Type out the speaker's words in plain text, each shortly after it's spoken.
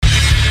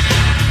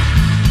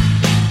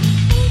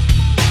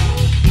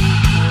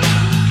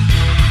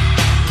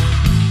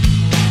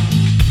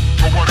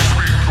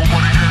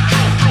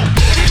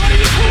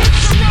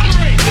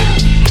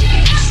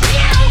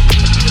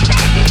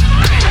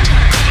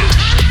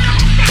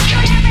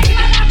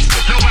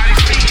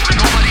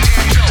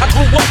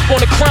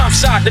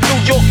South Side, the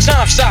New York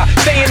Times side.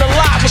 Staying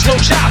alive was no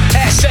job,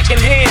 had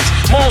second hands.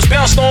 Moms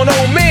bounced on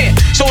old man,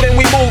 so then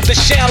we moved to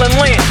Shaolin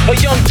Land. A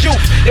young youth,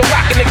 you're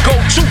rocking the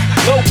go-to.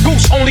 Low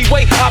goose, only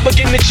way I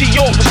begin to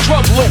G.O. was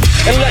drug loot.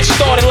 And let's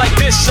start it like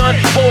this, son.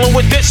 Bowling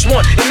with this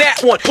one and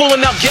that one, pulling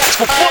out gas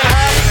for fun.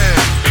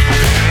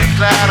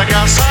 Glad I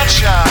got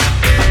sunshine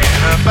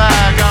in a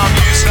bag. I'm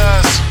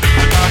useless,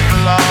 I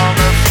belong.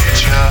 The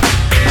future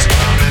is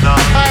coming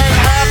on. I ain't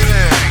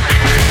happy.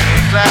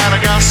 Glad I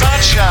got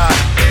sunshine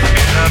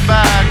in a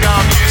bag.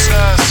 I'm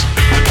useless,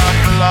 I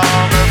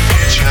belong. The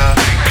future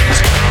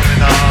is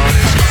coming on.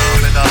 It's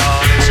coming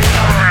on. It's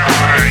coming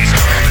on. It's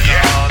coming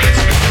on. It's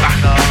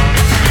coming on.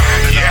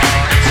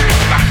 It's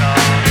coming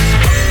on.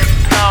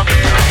 Count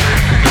it coming.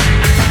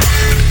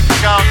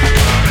 Count it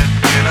coming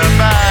in a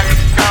bag.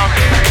 Count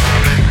it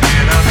coming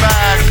in a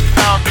bag.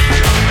 Count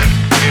it coming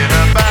in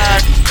a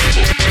bag.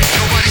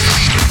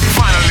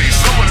 Finally,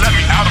 someone let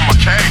me out of my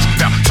cage.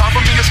 Now, time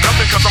for me is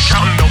nothing cause I'm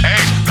counting no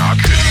eggs. Nah, I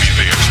couldn't be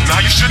there. Now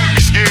you shouldn't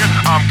be scared.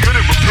 I'm good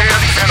at repair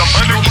and I'm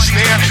under your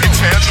snare.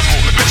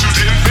 Intangible, that you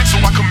didn't think, so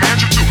I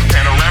command you to.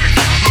 Panoramic,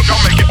 look,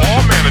 I'll make it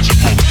all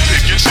manageable.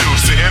 Pick and choose,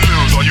 sit and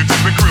lose, all you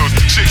different crews.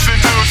 Chicks and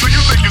dudes, who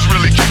you think is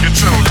really kicking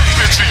tunes?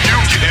 Picture you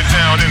getting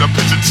down in a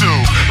picture too,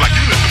 like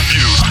you lit the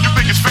fuse. You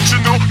think it's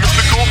fictional,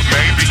 mystical,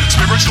 maybe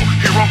spiritual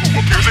hero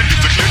who appears in you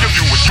to clear your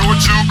view when you're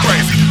too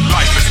crazy.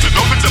 Lifeless to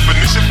know the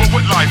definition for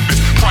what life is.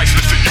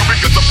 Priceless to you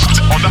because I put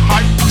it on the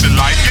hype. Would you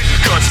like it?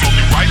 Gun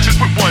smoking righteous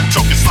with one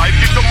token.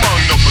 Psychic among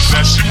no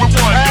possess you with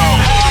one go.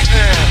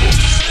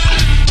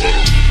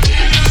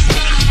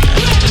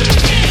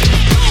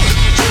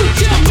 You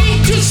tell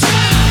me to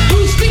stop.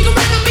 You speak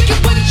around and make it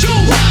what you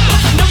want.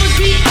 Numbers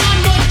beyond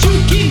what you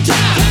can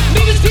tell.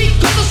 Me to speak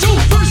cause I'm so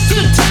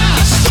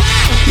versatile.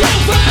 Style,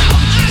 profile,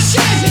 I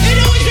said it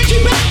always makes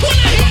you back when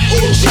I hear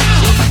ooh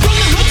child. From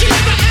the hood you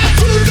never have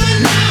to the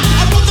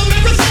now. I run the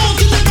marathon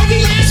to the very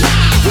last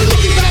mile. We're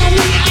looking back on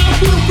me, I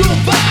feel real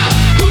wild.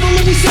 People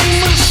let me say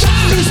my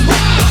style is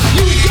wild.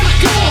 You got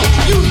gold,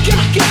 you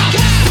got God.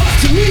 Fuck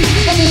to me,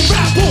 I'm a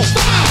rap on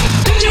fire.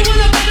 Did you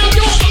wanna bet on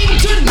your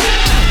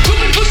internet?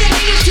 Coming for the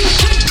haters to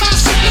check my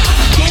style.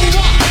 Go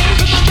up,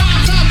 cause my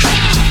rhymes are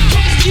proud.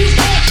 Cast you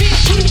off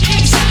into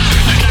exile.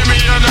 You give me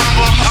your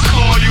number, I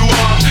call you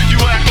up. You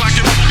act like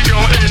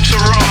you're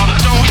interrupt. I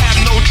don't have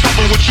no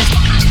trouble with you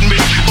me,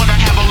 but I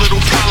have a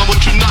little problem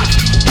with you not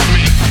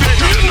me.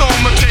 Baby, you know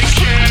I'ma take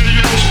care of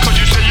you, cause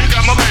you say you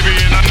got my baby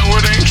and I know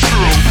it ain't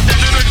true. Is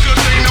it a good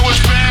thing? No,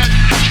 it's bad.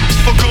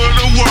 For good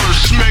or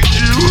worse, makes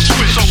you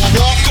switch. So I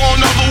walk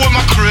on over with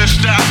my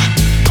crystal.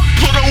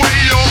 Put away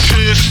your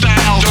pistol.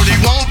 Dirty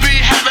won't be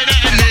having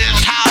it in this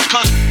house,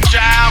 cause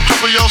child,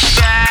 cripple your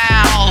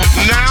style.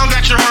 Now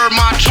that you heard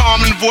my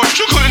charming voice,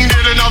 you couldn't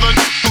get another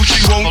who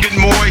she won't get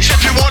moist.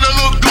 If you wanna